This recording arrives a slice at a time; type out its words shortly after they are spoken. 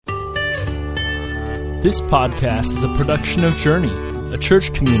This podcast is a production of Journey, a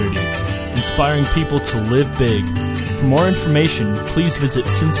church community, inspiring people to live big. For more information, please visit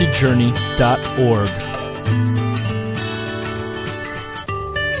cincyjourney.org.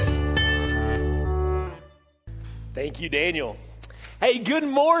 Thank you, Daniel. Hey, good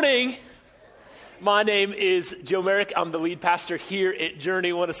morning. My name is Joe Merrick. I'm the lead pastor here at Journey.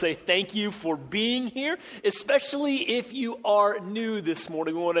 I want to say thank you for being here, especially if you are new this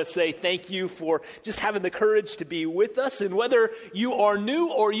morning. We want to say thank you for just having the courage to be with us. And whether you are new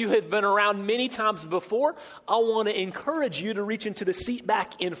or you have been around many times before, I want to encourage you to reach into the seat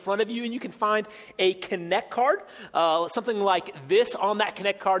back in front of you, and you can find a Connect card, something like this on that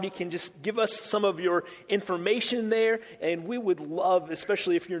Connect card. You can just give us some of your information there, and we would love,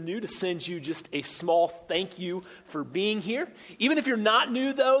 especially if you're new, to send you just a small thank you for being here. Even if you're not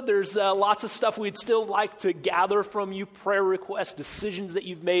new, though, there's lots of stuff we'd still like to gather from you: prayer requests, decisions that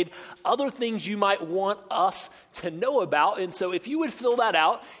you've made, other things you might want us to know about. And so if you would fill that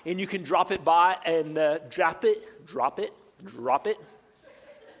out, and you can drop it by and drop it.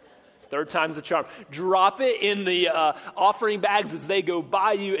 Third time's the charm. Drop it in the offering bags as they go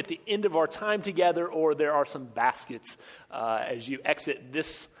by you at the end of our time together, or there are some baskets as you exit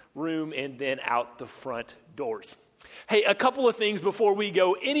this room and then out the front doors. Hey, a couple of things before we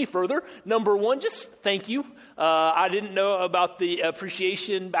go any further. Number one, just thank you. I didn't know about the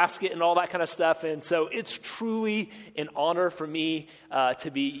appreciation basket and all that kind of stuff, and so it's truly an honor for me to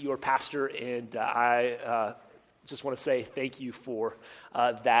be your pastor, and I just want to say thank you for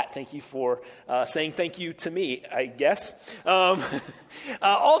that. Thank you for saying thank you to me, I guess.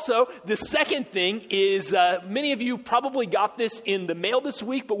 Also, the second thing is many of you probably got this in the mail this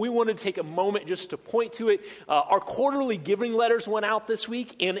week, but we wanted to take a moment just to point to it. Our quarterly giving letters went out this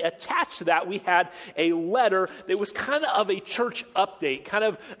week, and attached to that we had a letter that was kind of a church update, kind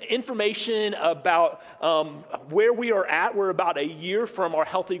of information about where we are at. We're about a year from our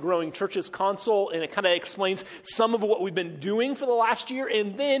Healthy Growing Churches console, and it kind of explains some of what we've been doing for the last year,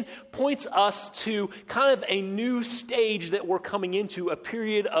 and then points us to kind of a new stage that we're coming into, a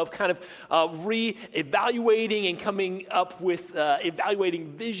period of kind of re-evaluating and coming up with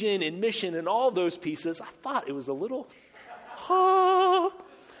evaluating vision and mission and all those pieces. I thought it was a little,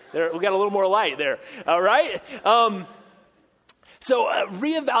 there, we got a little more light there, all right? So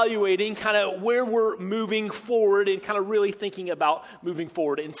reevaluating kind of where we're moving forward and kind of really thinking about moving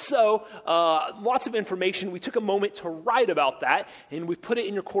forward. And so lots of information. We took a moment to write about that, and we put it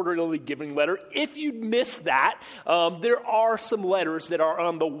in your quarterly giving letter. If you missed that, there are some letters that are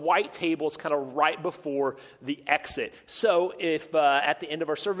on the white tables kind of right before the exit. So if at the end of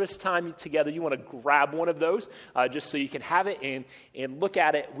our service time together you want to grab one of those just so you can have it and look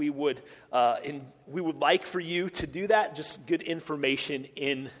at it, we would like for you to do that. Just good information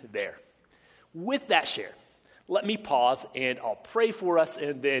in there. With that shared, let me pause and I'll pray for us,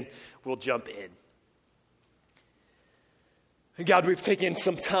 and then we'll jump in. And God, we've taken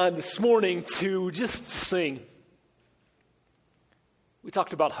some time this morning to just sing. We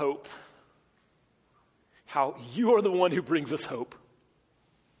talked about hope, how you are the one who brings us hope.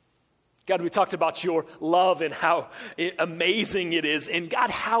 God, we talked about your love and how amazing it is, and God,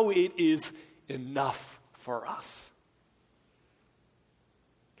 how it is enough for us.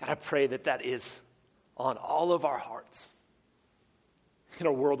 God, I pray that that is on all of our hearts. In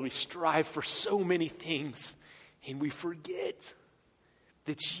a world we strive for so many things, and we forget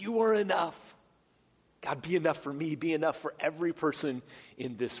that you are enough. God, be enough for me, be enough for every person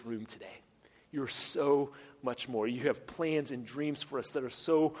in this room today. You're so much more. You have plans and dreams for us that are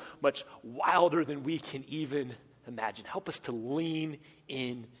so much wilder than we can even imagine. Help us to lean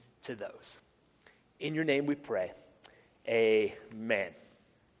into those. In your name we pray. Amen.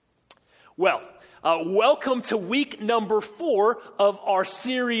 Well, welcome to week number 4 of our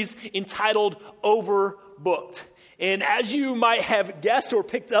series entitled Overbooked. And as you might have guessed or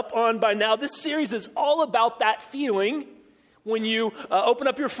picked up on by now, this series is all about that feeling when you open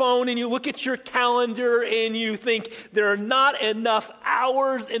up your phone and you look at your calendar and you think there are not enough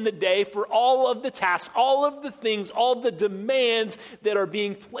hours in the day for all of the tasks, all of the things, all the demands that are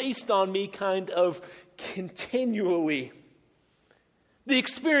being placed on me kind of continually. The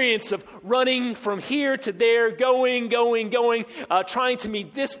experience of running from here to there, going, trying to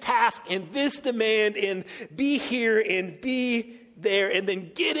meet this task and this demand and be here and be there, and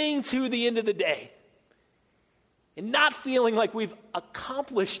then getting to the end of the day and not feeling like we've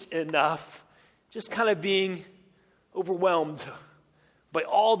accomplished enough, just kind of being overwhelmed by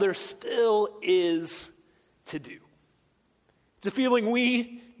all there still is to do. It's a feeling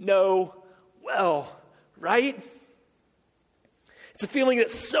we know well, right? It's a feeling that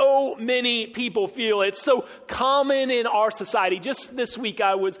so many people feel. It's so common in our society. Just this week,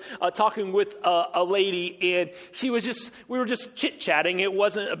 I was talking with a lady, and we were just chit-chatting. It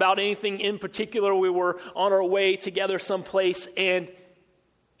wasn't about anything in particular. We were on our way together someplace, and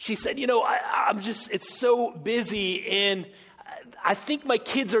she said, it's so busy, and I think my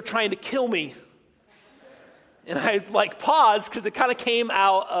kids are trying to kill me. And I paused, because it kind of came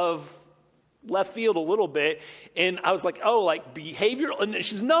out of left field a little bit. And I was like, behavioral? And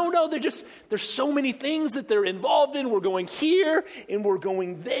she says, no, there's so many things that they're involved in. We're going here and we're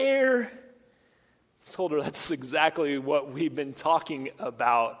going there. I told her that's exactly what we've been talking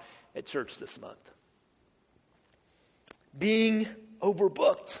about at church this month. Being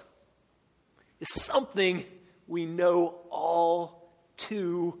overbooked is something we know all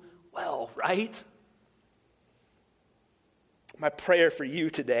too well, right? My prayer for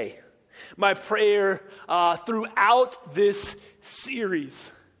you today, my prayer throughout this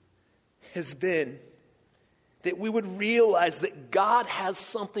series has been that we would realize that God has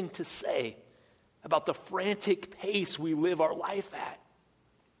something to say about the frantic pace we live our life at.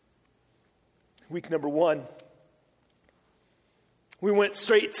 Week number 1, we went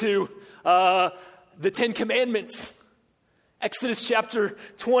straight to the 10 Commandments. Exodus chapter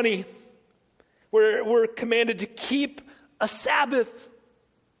 20, where we're commanded to keep a Sabbath,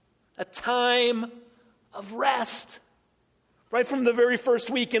 a time of rest, right from the very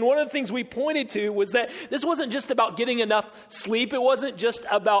first week. And one of the things we pointed to was that this wasn't just about getting enough sleep. It wasn't just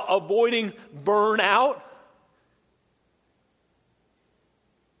about avoiding burnout.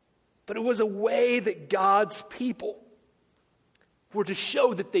 But it was a way that God's people were to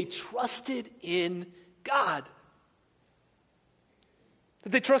show that they trusted in God. That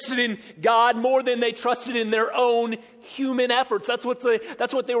they trusted in God more than they trusted in their own human efforts. That's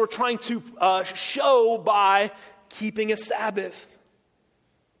what they were trying to show by keeping a Sabbath.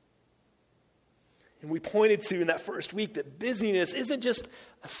 And we pointed to in that first week that busyness isn't just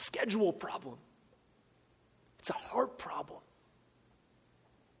a schedule problem. It's a heart problem.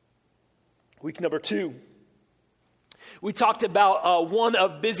 Week number 2, we talked about one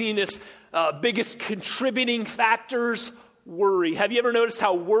of busyness' biggest contributing factors, worry. Have you ever noticed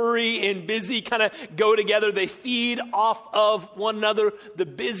how worry and busy kind of go together? They feed off of one another. The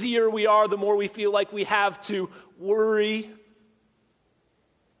busier we are, the more we feel like we have to worry.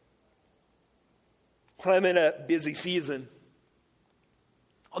 When I'm in a busy season,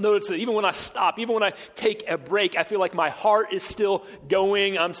 I'll notice that even when I stop, even when I take a break, I feel like my heart is still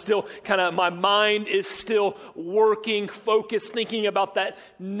going. My mind is still working, focused, thinking about that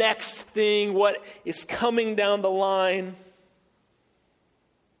next thing, what is coming down the line.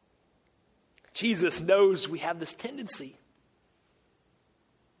 Jesus knows we have this tendency.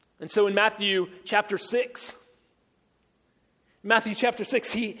 And so in Matthew chapter 6,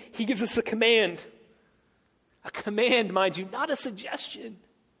 he gives us a command. A command, mind you, not a suggestion.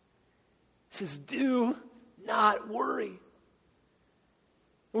 He says, do not worry.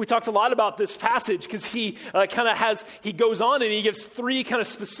 And we talked a lot about this passage because he goes on and he gives 3 kind of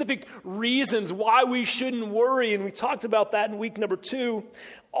specific reasons why we shouldn't worry. And we talked about that in week number 2.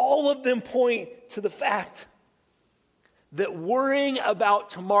 All of them point to the fact that worrying about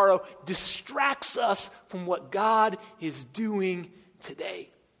tomorrow distracts us from what God is doing today.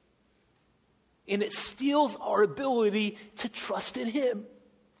 And it steals our ability to trust in Him.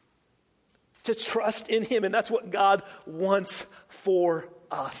 To trust in Him. And that's what God wants for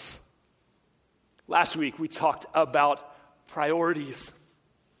us. Last week we talked about priorities.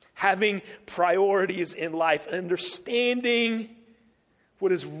 Having priorities in life. Understanding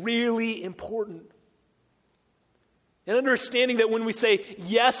what is really important. And understanding that when we say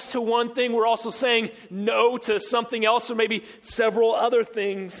yes to one thing, we're also saying no to something else or maybe several other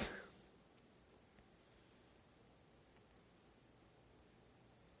things.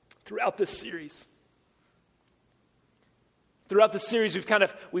 Throughout this series,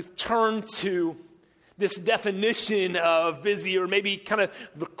 we've turned to this definition of busy, or maybe kind of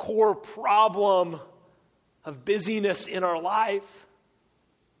the core problem of busyness in our life.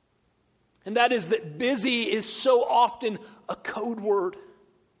 And that is that busy is so often a code word.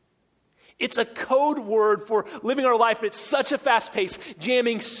 It's a code word for living our life at such a fast pace,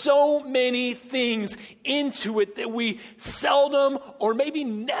 jamming so many things into it that we seldom or maybe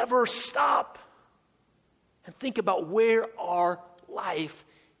never stop and think about where our life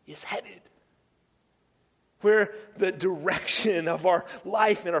is headed. Where the direction of our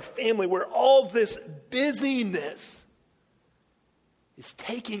life and our family, where all this busyness is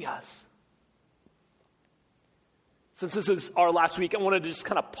taking us. Since this is our last week, I want to just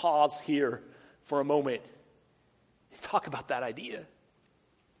kind of pause here for a moment. talk about that idea.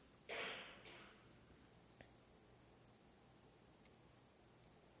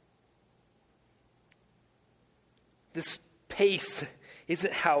 This pace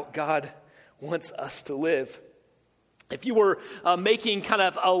isn't how God wants us to live. If you were making kind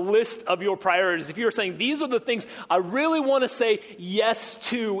of a list of your priorities, if you were saying, these are the things I really want to say yes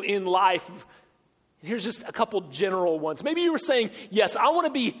to in life, here's just a couple general ones. Maybe you were saying, yes, I want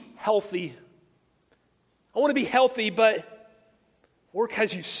to be healthy. I want to be healthy, but work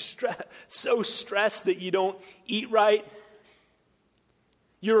has you so stressed that you don't eat right.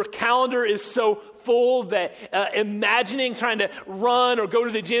 Your calendar is so full that imagining trying to run or go to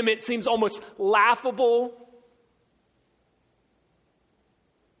the gym, it seems almost laughable.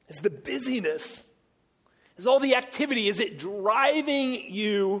 Is the busyness, is all the activity, is it driving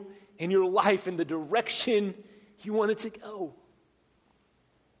you in your life in the direction you want it to go?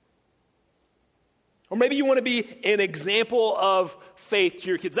 Or maybe you want to be an example of faith to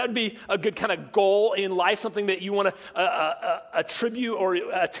your kids. That would be a good kind of goal in life, something that you want to attribute or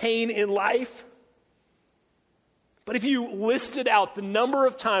attain in life. But if you listed out the number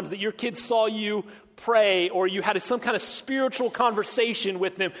of times that your kids saw you pray, or you had some kind of spiritual conversation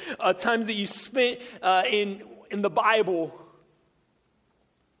with them, time that you spent in the Bible,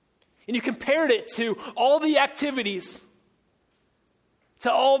 and you compared it to all the activities,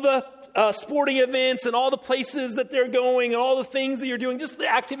 to all the sporting events and all the places that they're going and all the things that you're doing, just the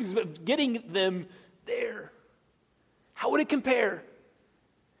activities, but getting them there, how would it compare?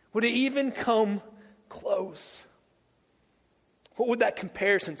 Would it even come close? What would that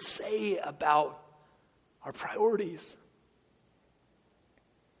comparison say about our priorities?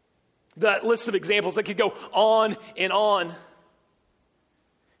 That list of examples that could go on and on.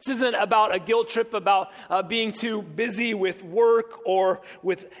 This isn't about a guilt trip about being too busy with work or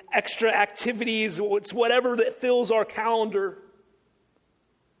with extra activities. It's whatever that fills our calendar.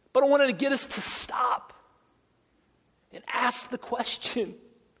 But I wanted to get us to stop and ask the question.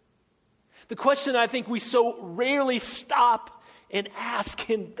 The question I think we so rarely stop and ask,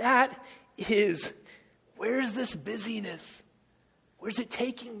 and that is, where's this busyness? Where's it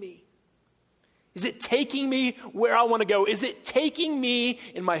taking me? Is it taking me where I want to go? Is it taking me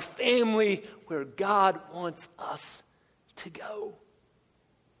and my family where God wants us to go?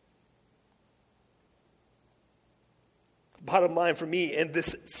 Bottom line for me in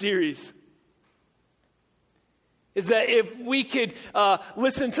this series is that if we could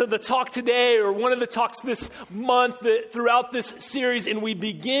listen to the talk today or one of the talks this month throughout this series, and we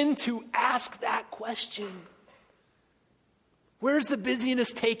begin to ask that question, where's the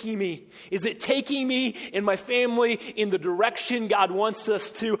busyness taking me? Is it taking me and my family in the direction God wants us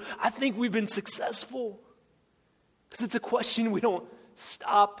to? I think we've been successful, because it's a question we don't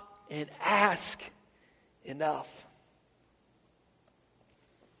stop and ask enough.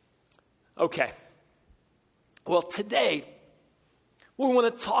 Okay. Well, today, what we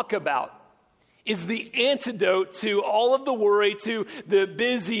want to talk about is the antidote to all of the worry, to the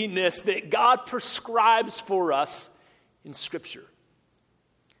busyness that God prescribes for us in Scripture.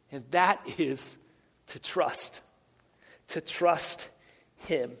 And that is to trust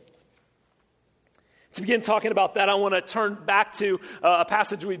Him. To begin talking about that, I want to turn back to a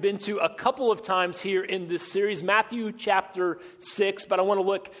passage we've been to a couple of times here in this series, Matthew chapter 6, but I want to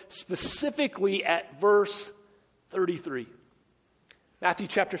look specifically at verse 33. Matthew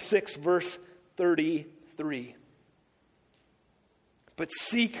chapter 6, verse 33. But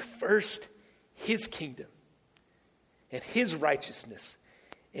seek first His kingdom and His righteousness,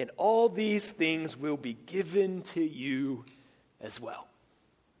 and all these things will be given to you as well.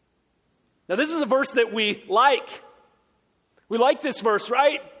 Now, this is a verse that we like. We like this verse,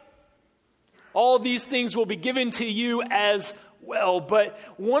 right? All these things will be given to you as well. But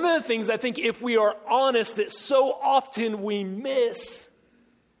one of the things I think, if we are honest, that so often we miss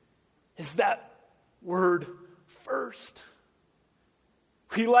is that word first.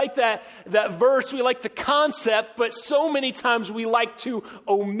 We like that verse, we like the concept, but so many times we like to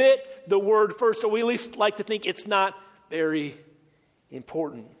omit the word first, or we at least like to think it's not very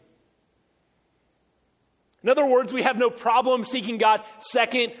important. In other words, we have no problem seeking God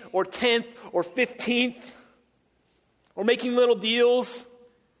second or 10th or 15th, or making little deals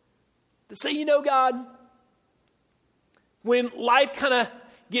to say, you know, God, when life kind of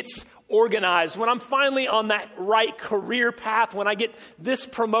gets organized, when I'm finally on that right career path, when I get this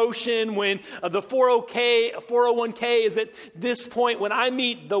promotion, when the 401k is at this point, when I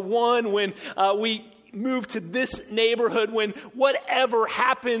meet the one, when we move to this neighborhood, when whatever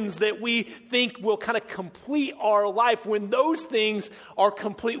happens that we think will kind of complete our life, when those things are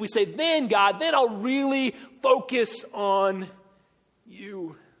complete, we say, then God, then I'll really focus on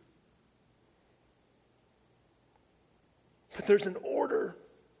you. But there's an order.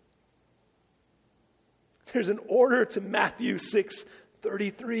 There's an order to Matthew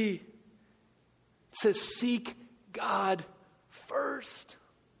 6:33. It says, seek God first.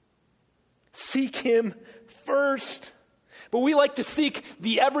 Seek him first. But we like to seek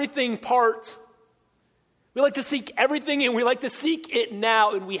the everything part. We like to seek everything, and we like to seek it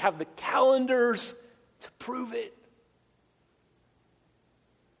now, and we have the calendars to prove it.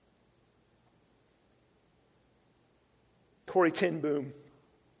 Corrie ten Boom,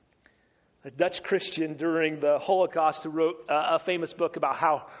 a Dutch Christian during the Holocaust, who wrote a famous book about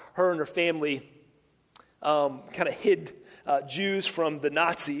how her and her family kind of hid Jews from the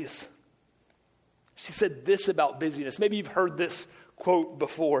Nazis. She said this about busyness. Maybe you've heard this quote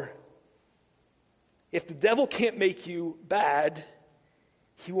before. If the devil can't make you bad,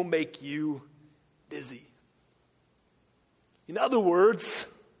 he will make you busy. In other words,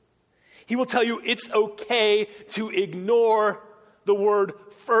 he will tell you it's okay to ignore the word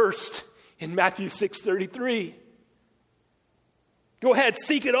first in Matthew 6:33. Go ahead,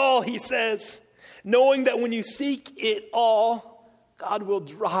 seek it all, he says, knowing that when you seek it all, God will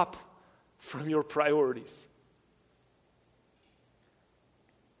drop from your priorities.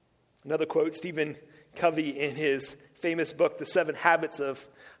 Another quote, Stephen Covey, in his famous book, The 7 Habits of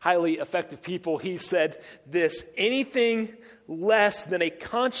Highly Effective People, he said this: anything less than a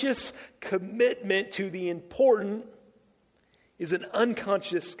conscious commitment to the important is an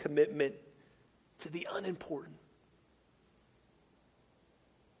unconscious commitment to the unimportant.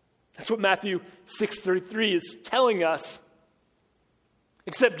 That's what Matthew 6:33 is telling us.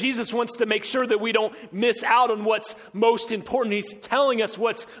 Except Jesus wants to make sure that we don't miss out on what's most important. He's telling us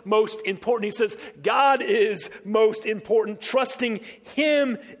what's most important. He says God is most important. Trusting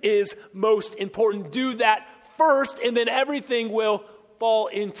him is most important. Do that first, and then everything will fall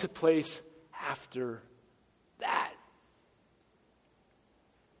into place after that.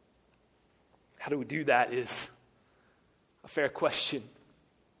 How do we do that is a fair question.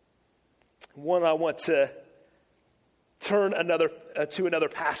 One I want to turn to another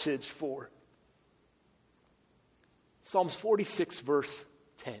passage for. Psalms 46, verse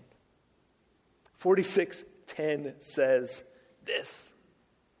 10. 46:10 says this: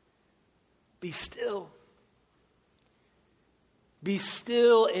 be still. Be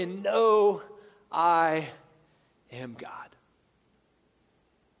still and know I am God.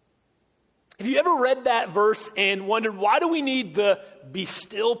 Have you ever read that verse and wondered, why do we need the be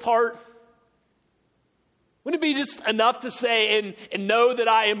still part? Wouldn't it be just enough to say and know that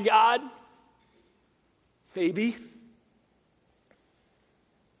I am God? Maybe.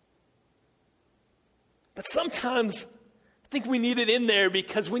 But sometimes I think we need it in there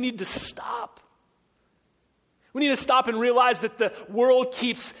because we need to stop. We need to stop and realize that the world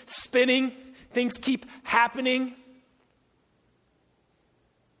keeps spinning. Things keep happening.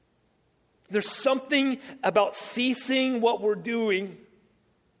 There's something about ceasing what we're doing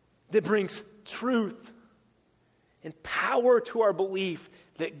that brings truth and power to our belief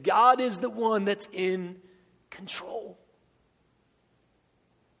that God is the one that's in control.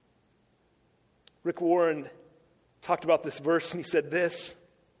 Rick Warren talked about this verse, and he said this: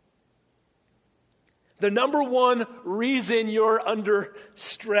 the number one reason you're under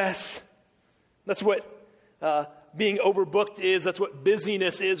stress, that's what being overbooked is, that's what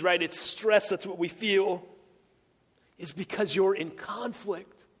busyness is, right? It's stress, that's what we feel, is because you're in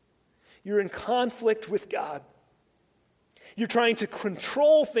conflict. You're in conflict with God. You're trying to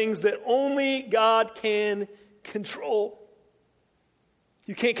control things that only God can control.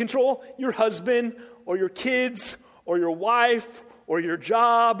 You can't control your husband or your kids or your wife or your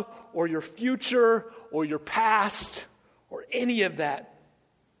job or your future or your past or any of that.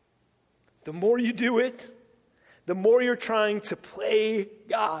 The more you do it, the more you're trying to play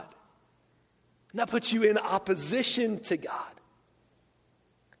God. And that puts you in opposition to God.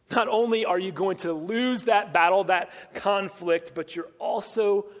 Not only are you going to lose that battle, that conflict, but you're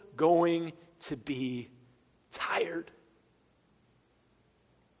also going to be tired.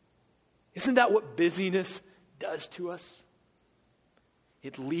 Isn't that what busyness does to us?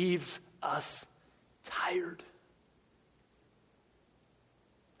 It leaves us tired.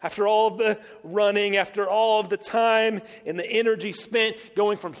 After all of the running, after all of the time and the energy spent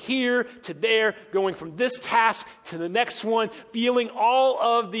going from here to there, going from this task to the next one, feeling all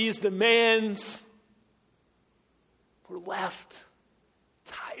of these demands, we're left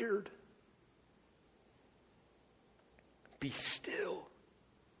tired. be still.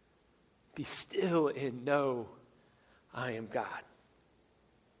 Be still and know I am God.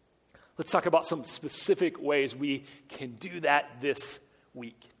 Let's talk about some specific ways we can do that this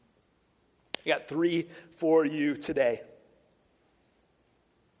week. I got 3 for you today.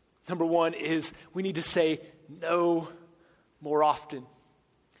 Number 1 is we need to say no more often.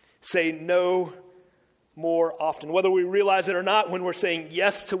 Say no more often. Whether we realize it or not, when we're saying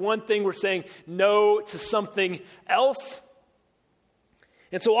yes to one thing, we're saying no to something else.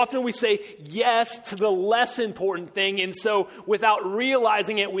 And so often we say yes to the less important thing, and so without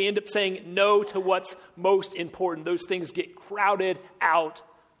realizing it, we end up saying no to what's most important. Those things get crowded out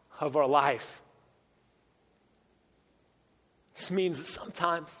of our life. This means that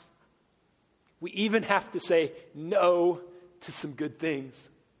sometimes we even have to say no to some good things.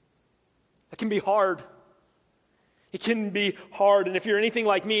 That can be hard. It can be hard, and if you're anything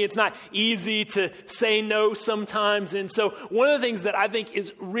like me, it's not easy to say no sometimes. And so one of the things that I think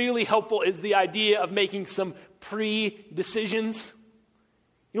is really helpful is the idea of making some pre-decisions.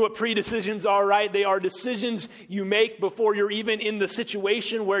 You know what pre-decisions are, right? They are decisions you make before you're even in the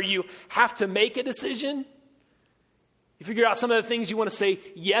situation where you have to make a decision. You figure out some of the things you want to say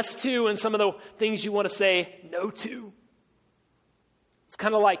yes to and some of the things you want to say no to. It's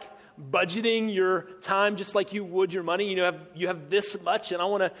kind of like budgeting your time just like you would your money. You have this much, and I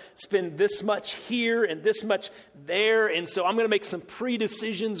want to spend this much here and this much there. And so I'm going to make some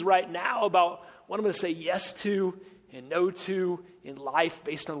pre-decisions right now about what I'm going to say yes to and no to in life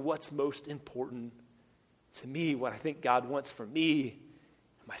based on what's most important to me, what I think God wants for me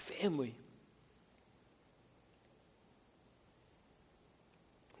and my family.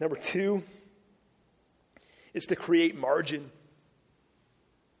 Number 2 is to create margin.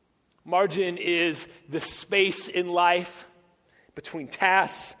 Margin is the space in life between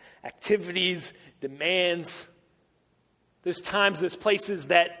tasks, activities, demands. There's times, there's places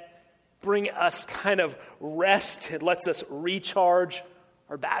that bring us kind of rest. It lets us recharge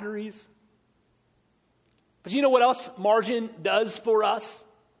our batteries. But you know what else margin does for us?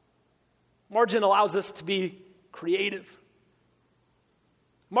 Margin allows us to be creative.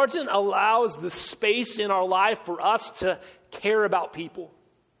 Margin allows the space in our life for us to care about people,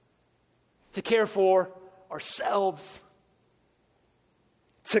 to care for ourselves,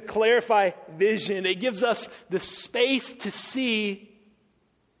 to clarify vision. It gives us the space to see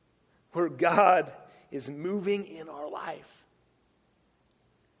where God is moving in our life.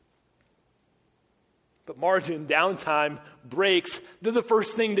 But margin, downtime, breaks, they're the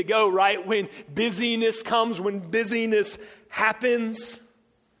first thing to go, right? When busyness comes, when busyness happens,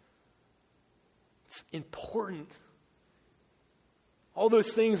 it's important. All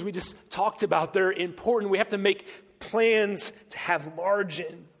those things we just talked about, they're important. We have to make plans to have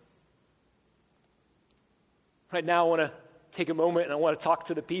margin. Right now, I want to take a moment and I want to talk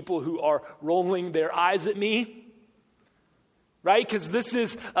to the people who are rolling their eyes at me. Right? Because this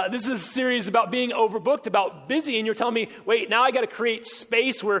is a series about being overbooked, about busy, and you're telling me, wait, now I got to create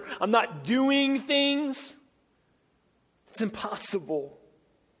space where I'm not doing things. It's impossible.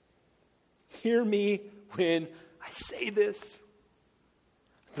 Hear me when I say this.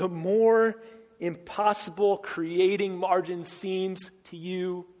 The more impossible creating margin seems to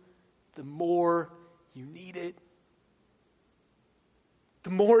you, the more you need it. The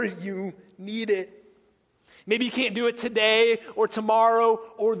more you need it. Maybe you can't do it today or tomorrow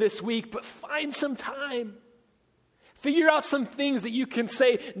or this week, but find some time. Figure out some things that you can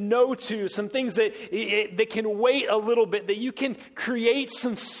say no to, some things that can wait a little bit, that you can create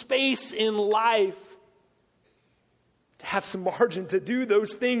some space in life to have some margin to do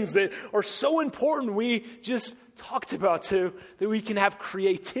those things that are so important we just talked about, so that we can have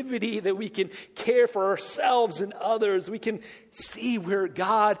creativity, that we can care for ourselves and others. We can see where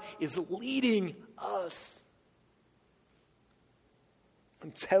God is leading us. I'm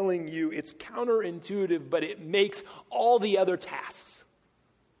telling you, it's counterintuitive, but it makes all the other tasks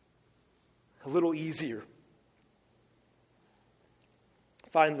a little easier.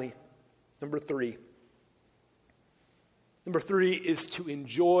 Finally, number 3. Number 3 is to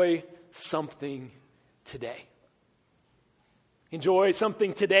enjoy something today. Enjoy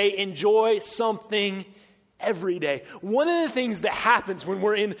something today. Enjoy something every day. One of the things that happens when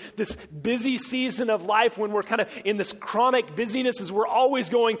we're in this busy season of life, when we're kind of in this chronic busyness, is we're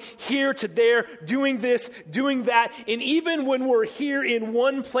always going here to there, doing this, doing that. And even when we're here in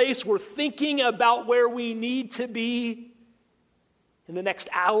one place, we're thinking about where we need to be in the next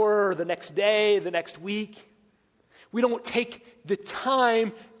hour, or the next day, the next week. We don't take the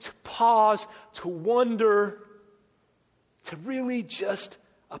time to pause, to wonder, to really just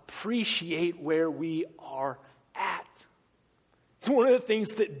appreciate where we are at. It's one of the things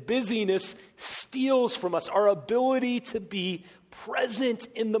that busyness steals from us, our ability to be present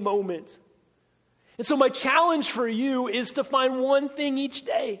in the moment. And so my challenge for you is to find one thing each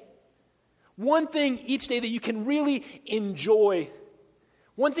day. One thing each day that you can really enjoy.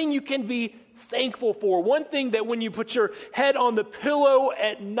 One thing you can be thankful for. One thing that when you put your head on the pillow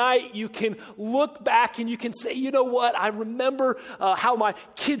at night, you can look back and you can say, you know what? I remember how my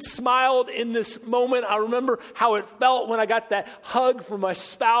kids smiled in this moment. I remember how it felt when I got that hug from my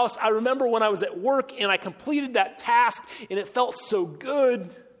spouse. I remember when I was at work and I completed that task and it felt so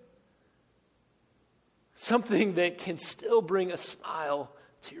good. Something that can still bring a smile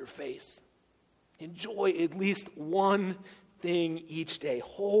to your face. Enjoy at least one thing each day.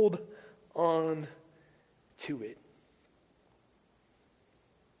 Hold on to it.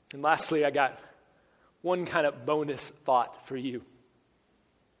 And lastly, I got one kind of bonus thought for you.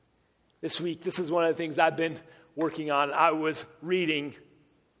 This week, this is one of the things I've been working on. I was reading,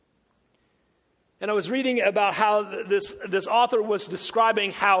 and I was reading about how this author was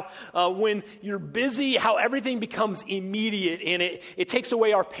describing how when you're busy, how everything becomes immediate, and it takes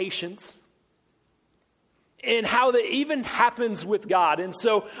away our patience. And how that even happens with God. And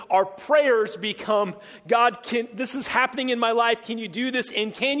so our prayers become, God, this is happening in my life. Can you do this?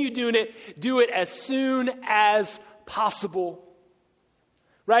 And can you do it as soon as possible?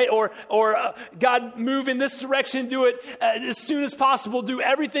 Right? Or God, move in this direction. Do it as soon as possible. Do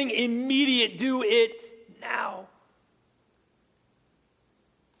everything immediate. Do it now.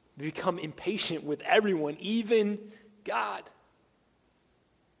 We become impatient with everyone, even God.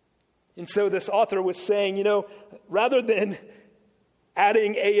 And so this author was saying, rather than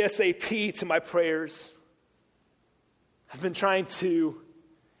adding ASAP to my prayers, I've been trying to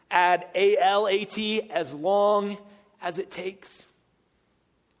add ALAT, as long as it takes.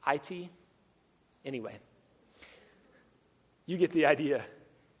 IT? Anyway, you get the idea.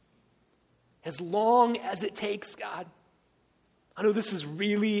 As long as it takes, God. I know this is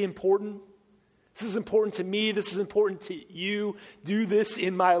really important. This is important to me. This is important to you. Do this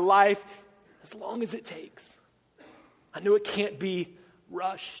in my life as long as it takes. I know it can't be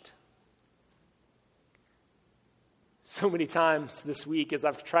rushed. So many times this week as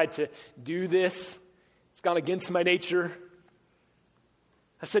I've tried to do this, it's gone against my nature.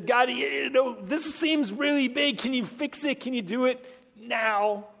 I said, God, this seems really big. Can you fix it? Can you do it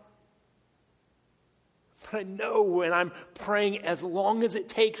now? But I know when I'm praying as long as it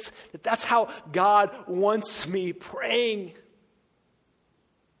takes, that's how God wants me praying.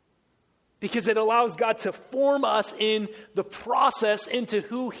 Because it allows God to form us in the process into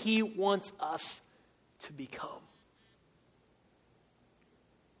who He wants us to become.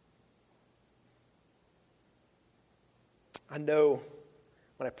 I know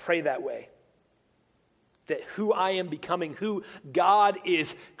when I pray that way, that who I am becoming, who God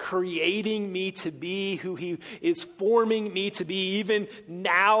is creating me to be, who He is forming me to be even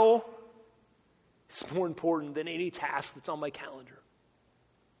now, is more important than any task that's on my calendar.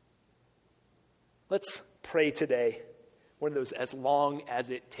 Let's pray today one of those as long as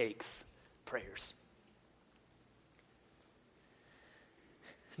it takes prayers.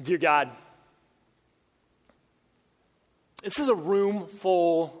 Dear God, this is a room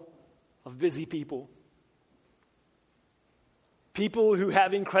full of busy people. People who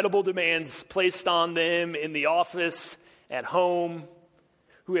have incredible demands placed on them in the office, at home,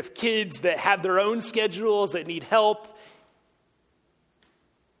 who have kids that have their own schedules that need help.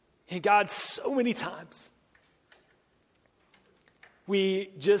 And God, so many times,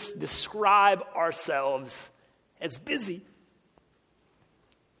 we just describe ourselves as busy.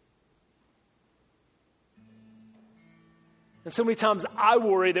 And so many times I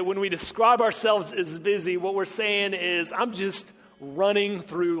worry that when we describe ourselves as busy, what we're saying is, I'm just running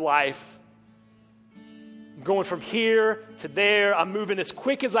through life. I'm going from here to there. I'm moving as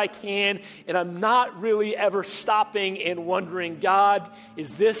quick as I can, and I'm not really ever stopping and wondering, God,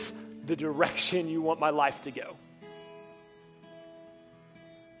 is this the direction you want my life to go?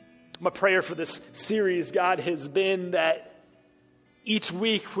 My prayer for this series, God, has been that each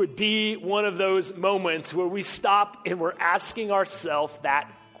week would be one of those moments where we stop and we're asking ourselves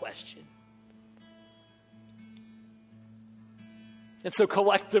that question. And so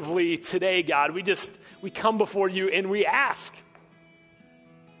collectively today, God, we come before you and we ask,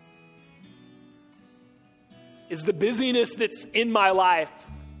 is the busyness that's in my life,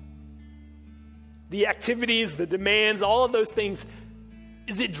 the activities, the demands, all of those things,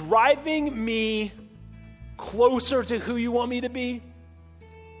 is it driving me closer to who you want me to be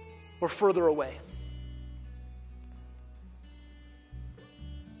or further away?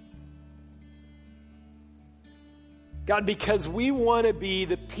 God, because we want to be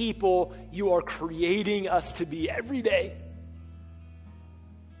the people you are creating us to be every day.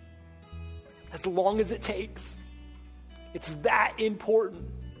 As long as it takes. It's that important.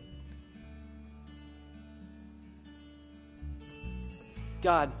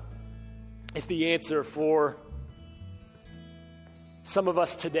 God, if the answer for some of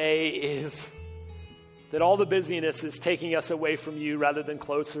us today is that all the busyness is taking us away from you rather than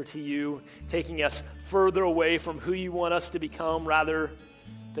closer to you, taking us further away from who you want us to become rather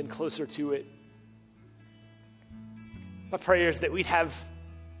than closer to it, my prayer is that we'd have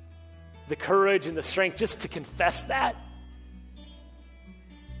the courage and the strength just to confess that,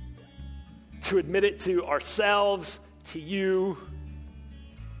 to admit it to ourselves, to you,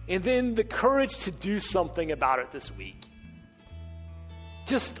 and then the courage to do something about it this week.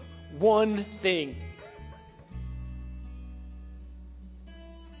 Just one thing.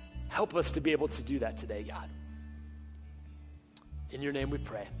 Help us to be able to do that today, God. In your name we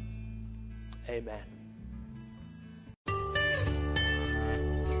pray. Amen.